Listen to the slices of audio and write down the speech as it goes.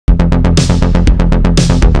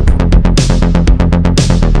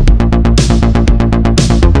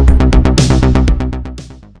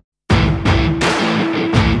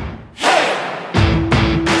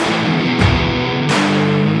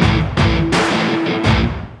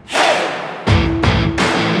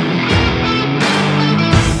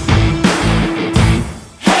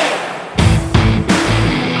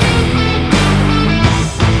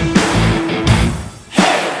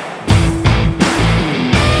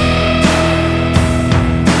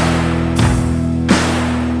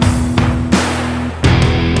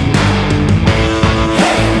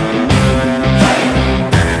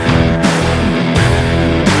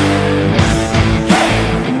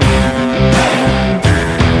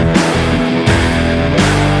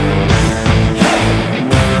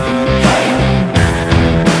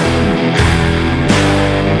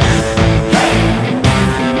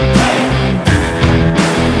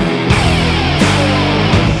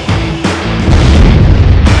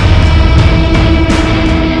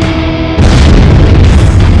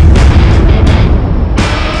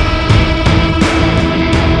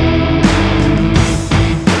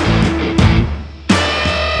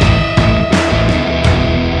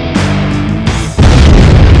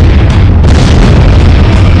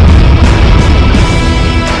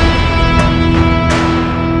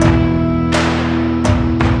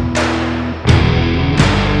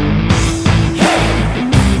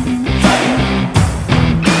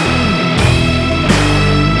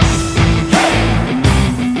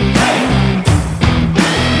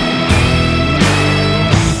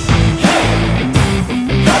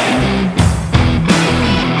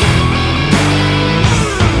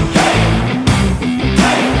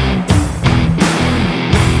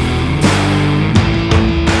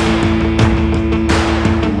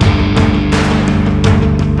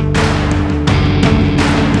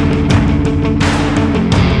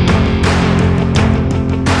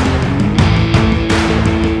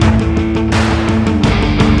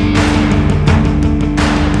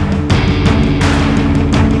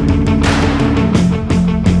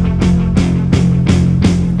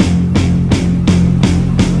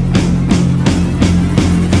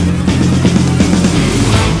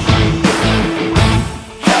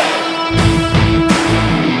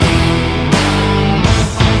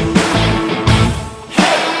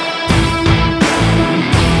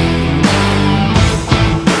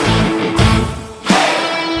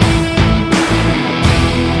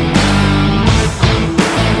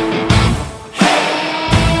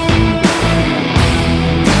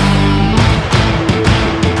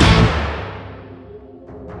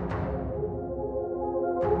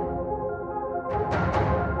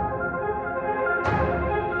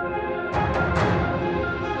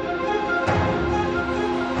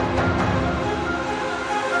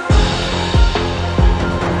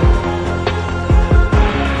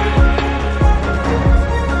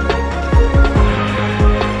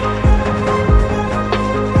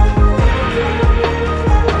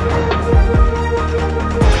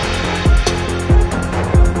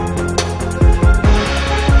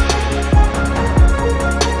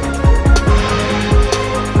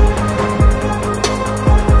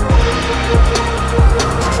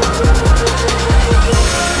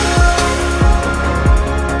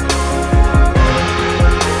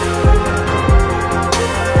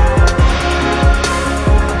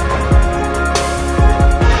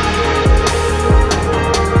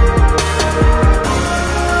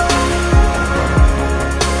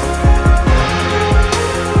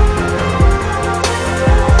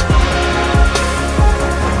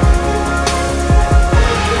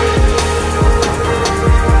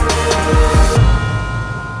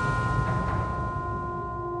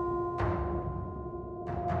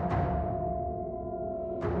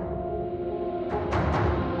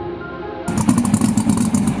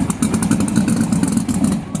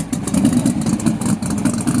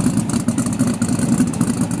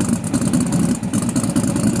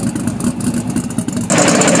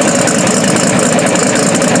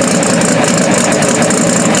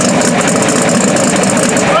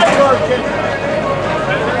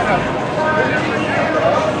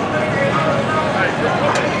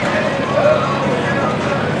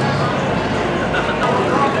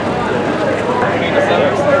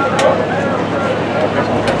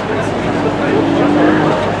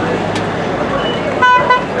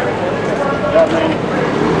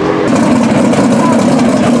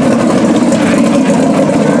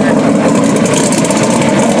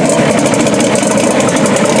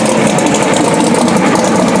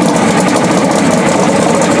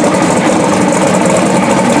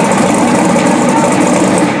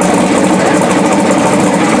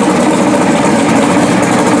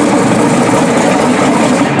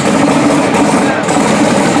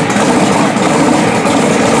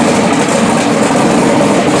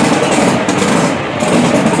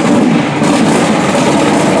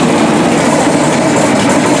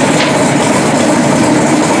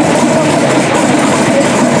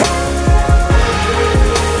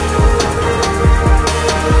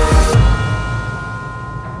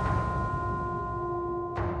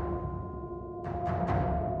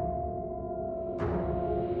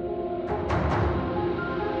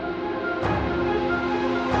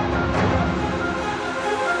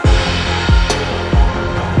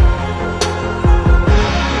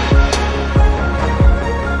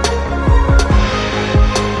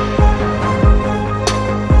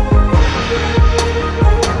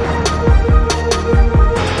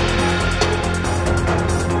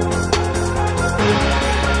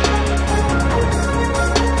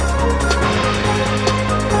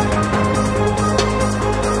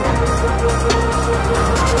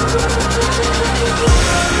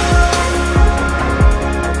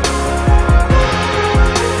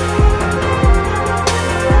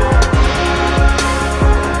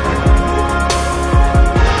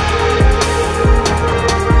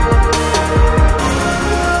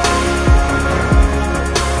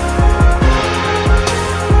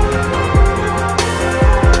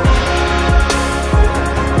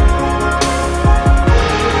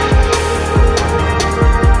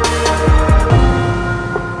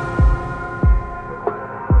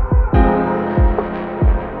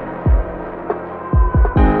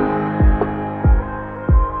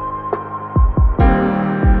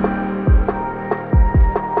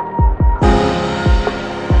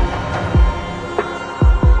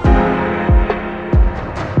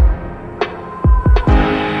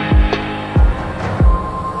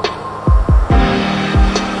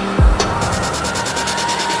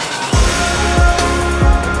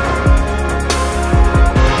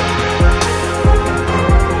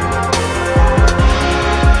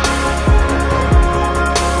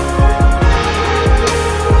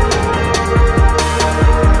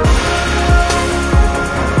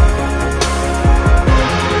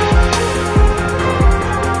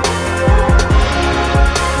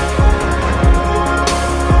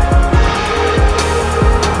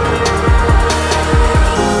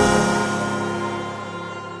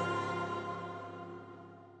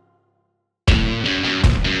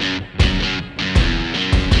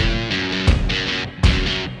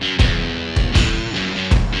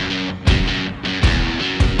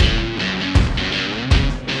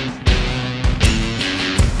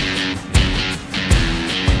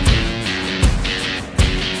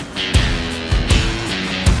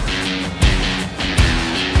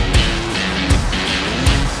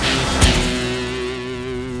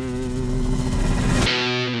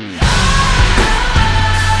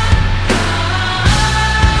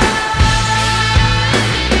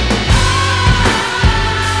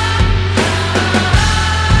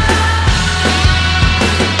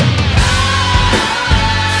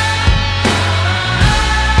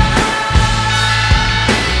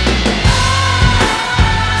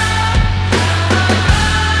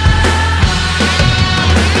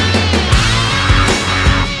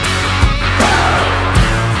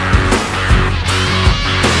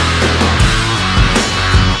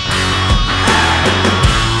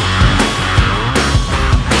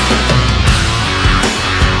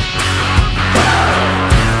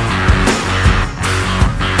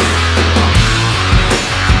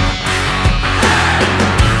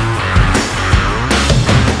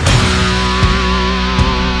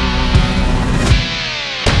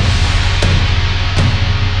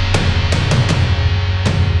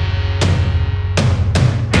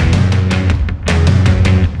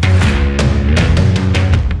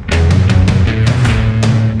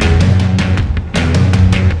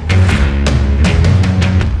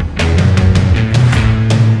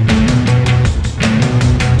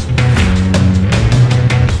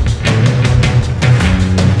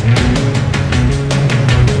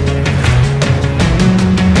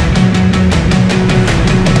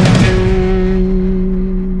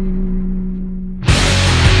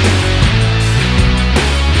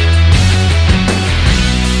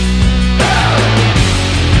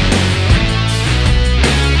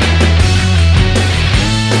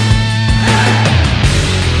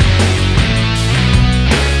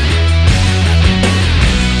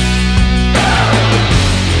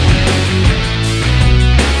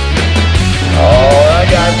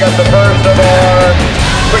got the first of our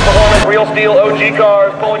quick performance real steel OG cars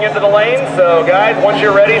pulling into the lane. So guys, once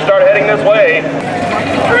you're ready, start heading this way.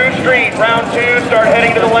 True Street, round 2, start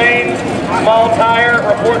heading to the lane. Small tire,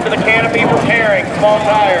 report to the canopy preparing. Small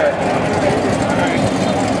tire.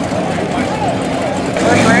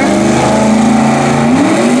 First round.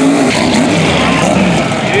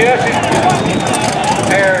 Yes.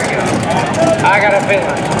 There we go. I got a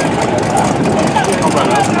feeling.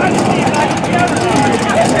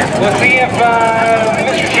 We'll see if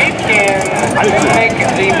Mr. Chief can make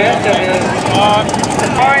the best of his.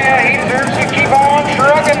 Oh yeah, he deserves to keep on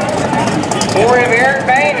trucking. Or if Eric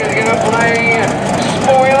Bain is going to play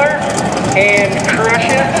spoiler and crush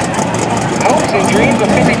it. Hopes and dreams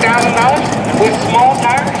of $50,000 with small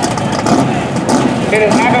tires. It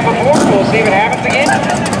has happened before, we'll see if it happens again.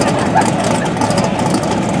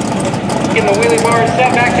 Getting the wheelie bars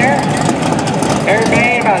set back there. Eric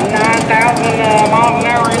Bain about 9,000 miles an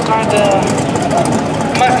hour inside the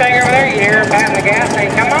Mustang over there. You hear him patting the gas saying,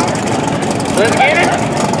 come on, let's get it.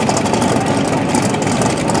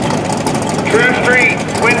 True Street,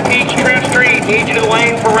 Twin Peaks True Street, need you to the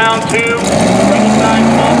lane for round 2.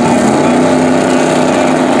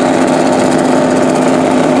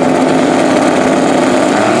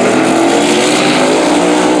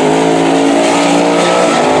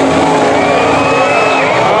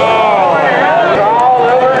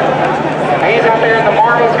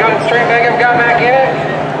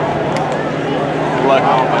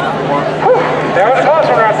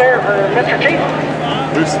 Mr. Chief.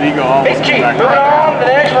 Big Chief, moving on to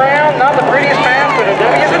the next round. Not the prettiest pass, but a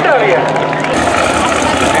W is a W.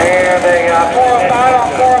 And a 405 on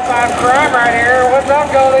 405 crime right here. What's up,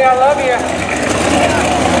 Goldie? I love you.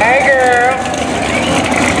 Hey, girl.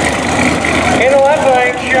 In the left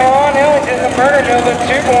lane, Sean Ellington, the Murder Nova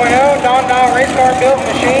 2.0, Don race car built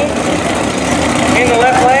machine. In the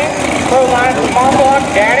left lane, Proline small block,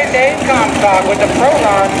 Daddy Dave Comstock with the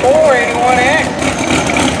Proline 481X.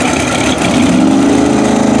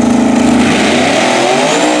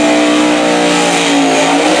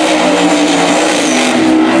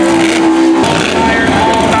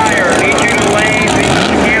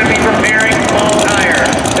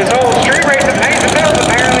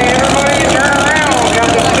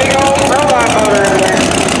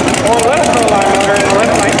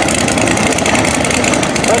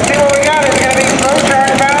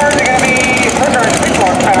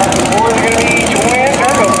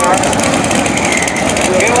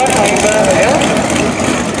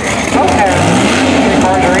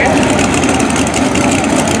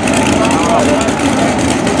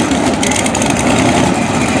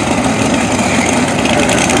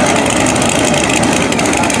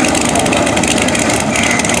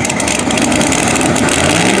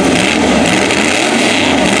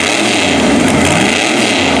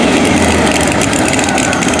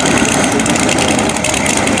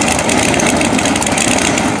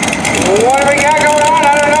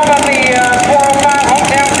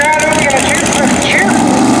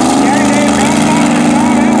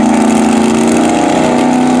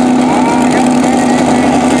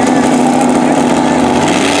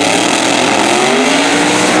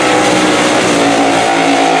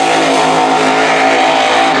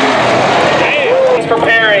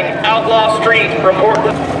 Outlaw Street, report.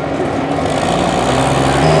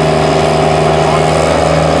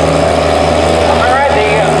 Alright,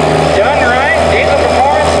 done right, diesel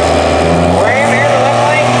performance. Ram here to the left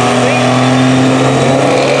lane,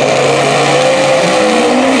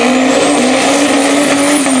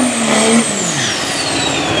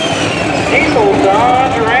 diesel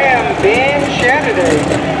Dodge Ram Ben Saturday.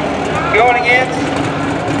 Going against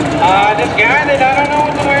this guy that I don't know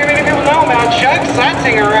what the way many people know about, Chuck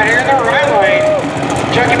Sightsinger right here in the right lane.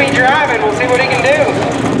 Chuck will be driving, we'll see what he can do.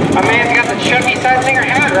 My man's got the Chucky Sightsinger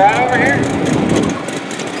hat right over here.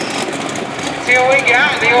 See what we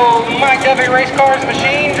got, the old Mike Duffy Race Cars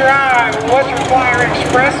Machine Drive, Western Flyer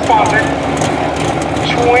Express sponsored.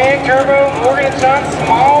 Twin Turbo Morgan & Son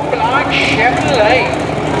Small Block Chevrolet.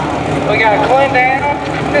 We got Clint Down,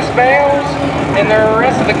 Miss Bales, and the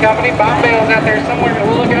rest of the company. Bob Bales out there somewhere.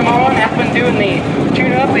 We're looking at them on. Have been doing the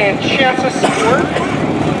tune-up and chassis work.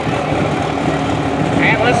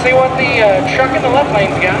 And let's see what the truck in the left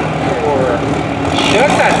lane's got for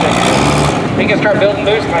Chuck Sightsinger. He can start building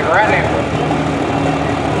boost like right now.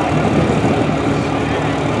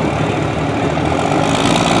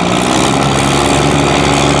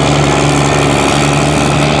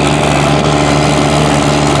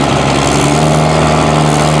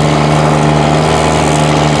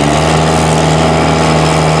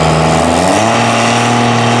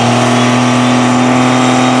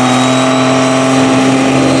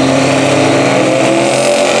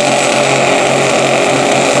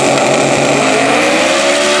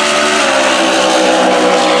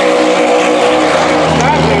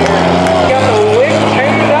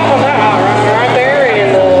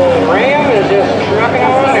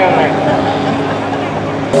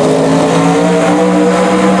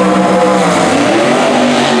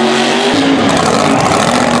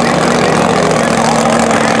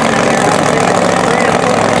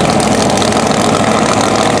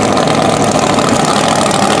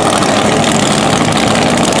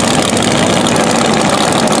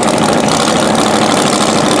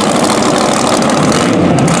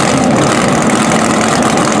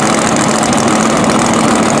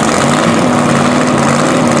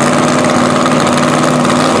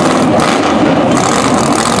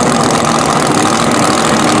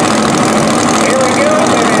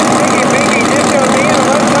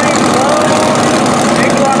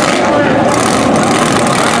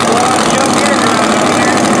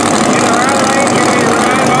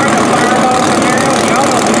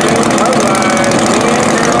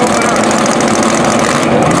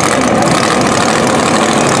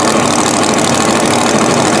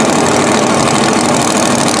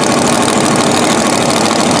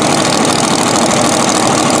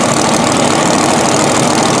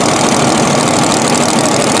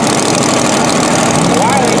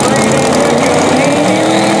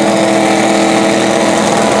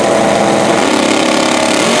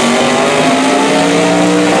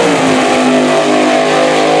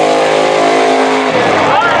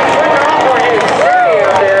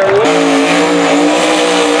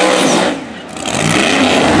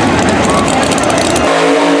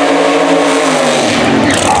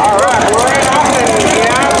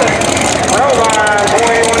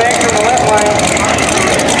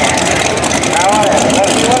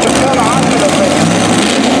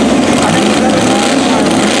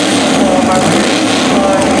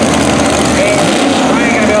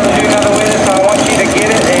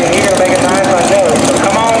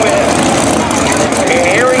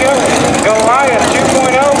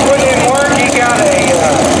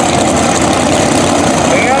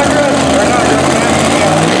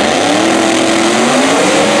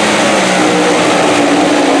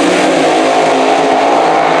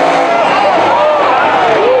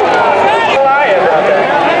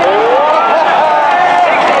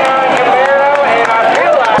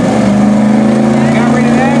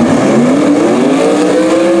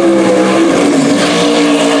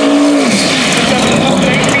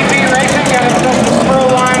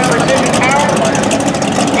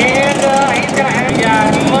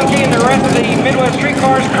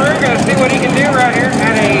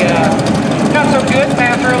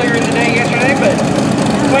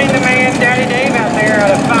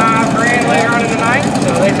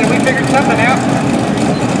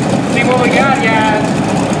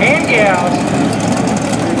 Outlaws.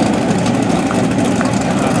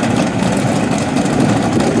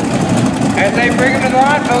 As they bring them to the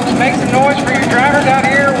line, folks, make some noise for your drivers out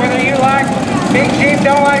here, whether you like Big Chief,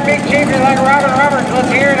 don't like Big Chief, you like Robert Roberts,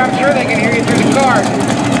 let's hear it. I'm sure they can hear you through the cars.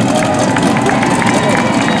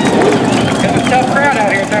 It's a tough crowd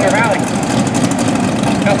out here in Thunder Valley.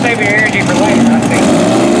 They'll save your energy for later, I think.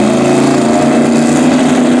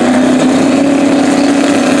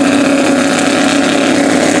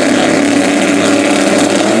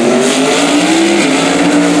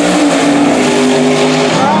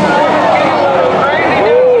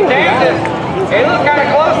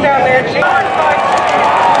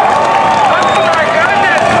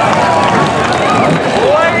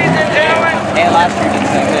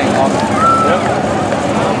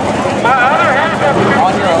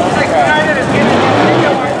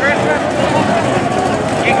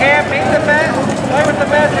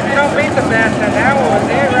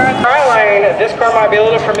 This car might be a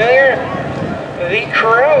little familiar. The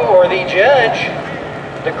Crow, or the Judge.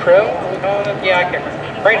 The Crow? Yeah, I can't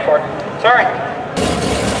remember. Brain fart. Sorry.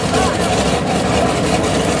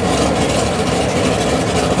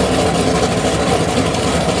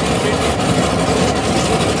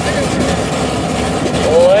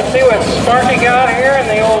 Well, let's see what Sparky got here in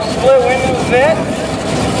the old split window vent.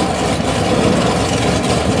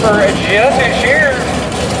 For Justin Shear.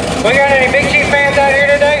 We got any Big Chief fans out here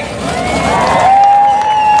today?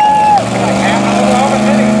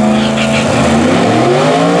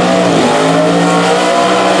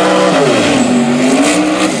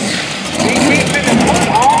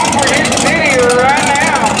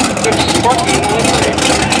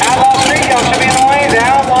 Outlaw Street, y'all should be in the lanes.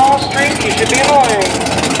 Outlaw Street, you should be in the lanes.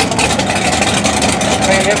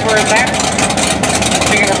 Okay, that's where it's at.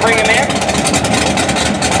 We're going to bring him in.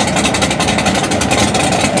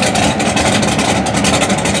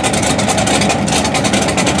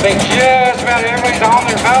 I think just about everybody's on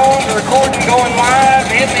their phones, recording, going live,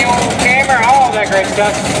 hitting the old camera, all that great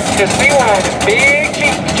stuff. Because we want a Big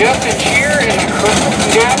Chief Justin Shear in the Christmas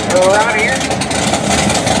gas right here.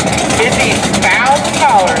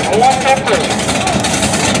 $50,000, one step through.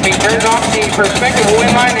 He turns off the perspective wind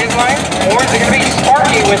line, his line, or is it going to be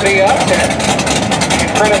Sparky with the upset in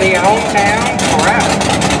front of the hometown crowd?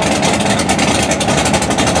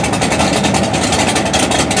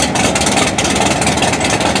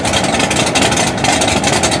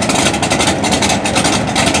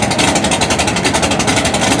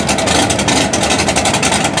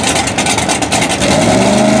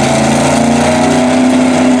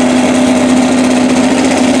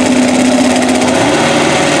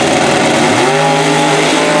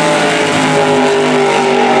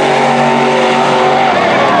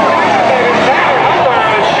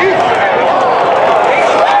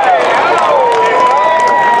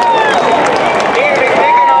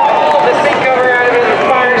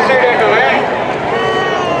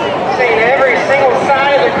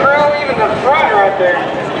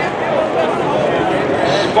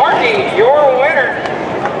 Sparky, your winner.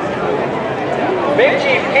 Big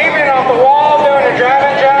Chief came in off the wall doing a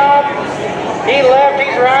driving job. He left,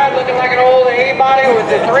 he's right, looking like an old A-body with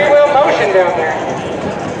the three-wheel motion down there.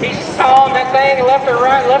 He's sawing that thing left or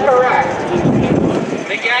right, left or right.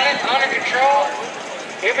 They got it under control.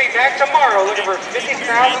 He'll be back tomorrow looking for $50,000,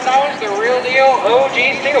 the real deal OG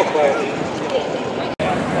steel plate.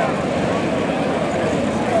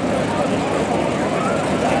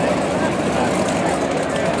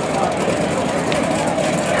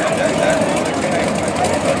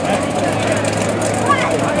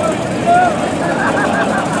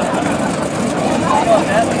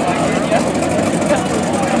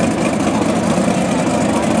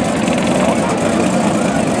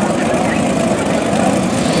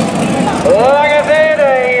 Like I said,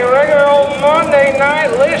 a regular old Monday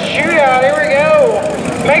night list shootout. Here we go.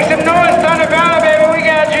 Make some noise, Thunder Valley, baby. We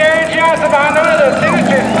got Jared Johnson behind the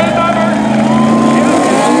signature spin bumper.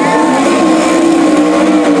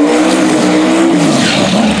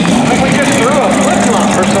 I think we just threw a flip-flop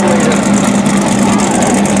for some reason.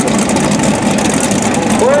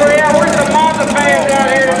 Where are we at? Where's the Monza fans out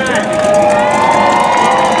here tonight?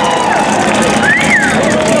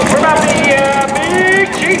 What about the Big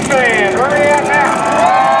Chief fans? Where are we at now?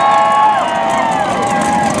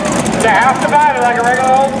 The house divided like a regular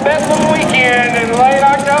old Bedlam weekend in late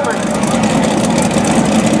October.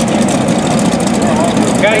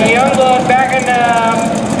 Got a young blood backing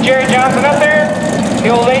Jerry Johnson up there. The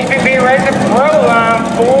old HPP Racing Pro Line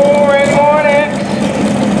 4-in-1X.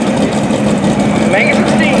 Making some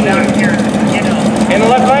steam down here. In the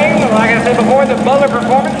left lane, like I said before, the Butler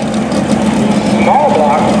Performance. Small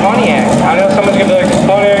block Pontiac. I know someone's going to be like,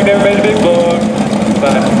 Pontiac never made a big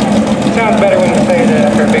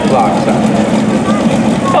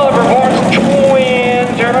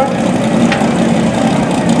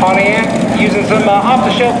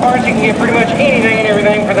parts. You can get pretty much anything and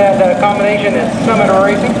everything for that combination at Summit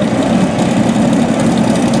Racing.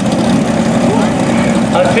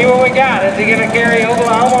 Let's see what we got. Is he going to carry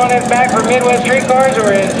Oklahoma on his back for Midwest Street Cars,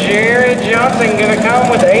 or is Jared Johnson going to come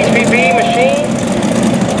with the HPP machine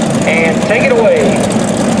and take it away?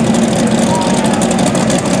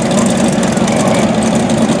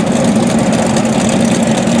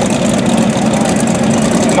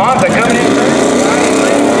 Monza coming in first.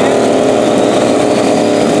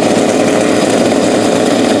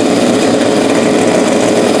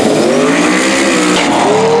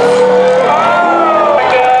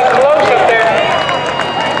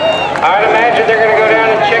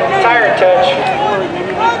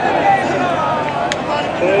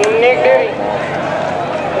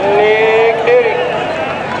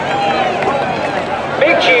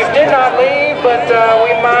 But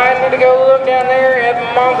we might need to go look down there at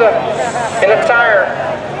Monza in a tire.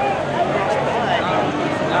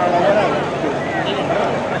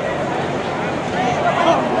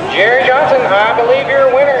 Jerry Johnson, I believe you're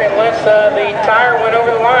a winner unless the tire went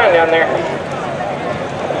over the line down there.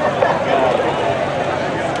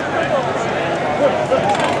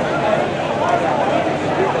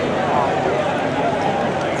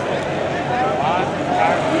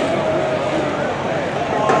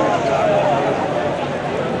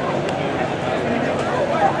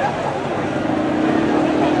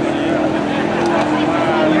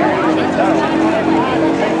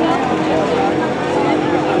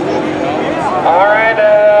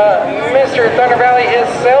 Thunder Valley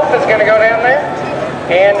himself is going to go down there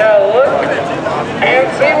and look and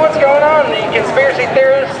see what's going on. The conspiracy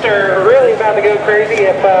theorists are really about to go crazy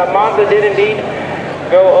if Monza did indeed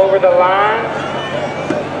go over the line.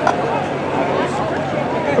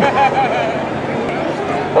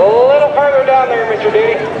 A little further down there, Mr.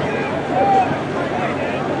 Duty.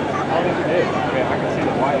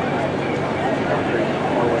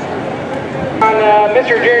 On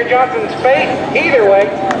Mr. Jerry Johnson's fate, either way.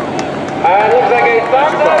 Looks like a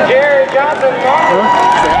thumbs up, Jared Johnson.